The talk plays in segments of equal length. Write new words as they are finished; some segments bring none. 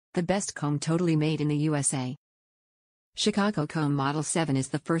The best comb totally made in the USA. Chicago Comb Model 7 is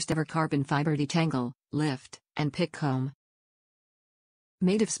the first ever carbon fiber detangle, lift, and pick comb.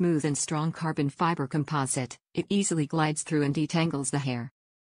 Made of smooth and strong carbon fiber composite, it easily glides through and detangles the hair.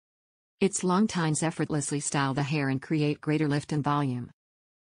 Its long tines effortlessly style the hair and create greater lift and volume.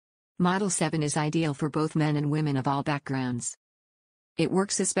 Model 7 is ideal for both men and women of all backgrounds. It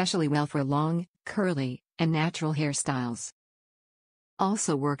works especially well for long, curly, and natural hairstyles.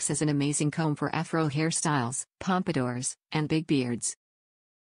 Also works as an amazing comb for Afro hairstyles, pompadours, and big beards.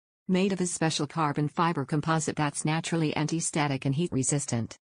 Made of a special carbon fiber composite that's naturally anti-static and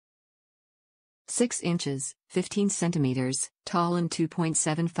heat-resistant. 6 inches, 15 centimeters, tall and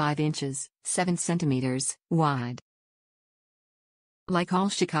 2.75 inches, 7 centimeters, wide. Like all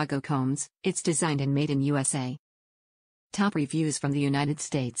Chicago combs, it's designed and made in USA. Top reviews from the United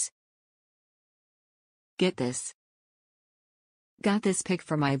States. Get this. Got this pick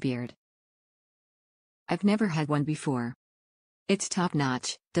for my beard. I've never had one before. It's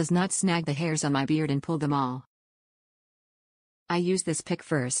top-notch, does not snag the hairs on my beard and pull them all. I use this pick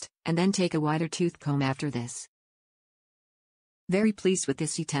first, and then take a wider tooth comb after this. Very pleased with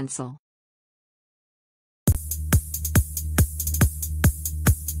this utensil.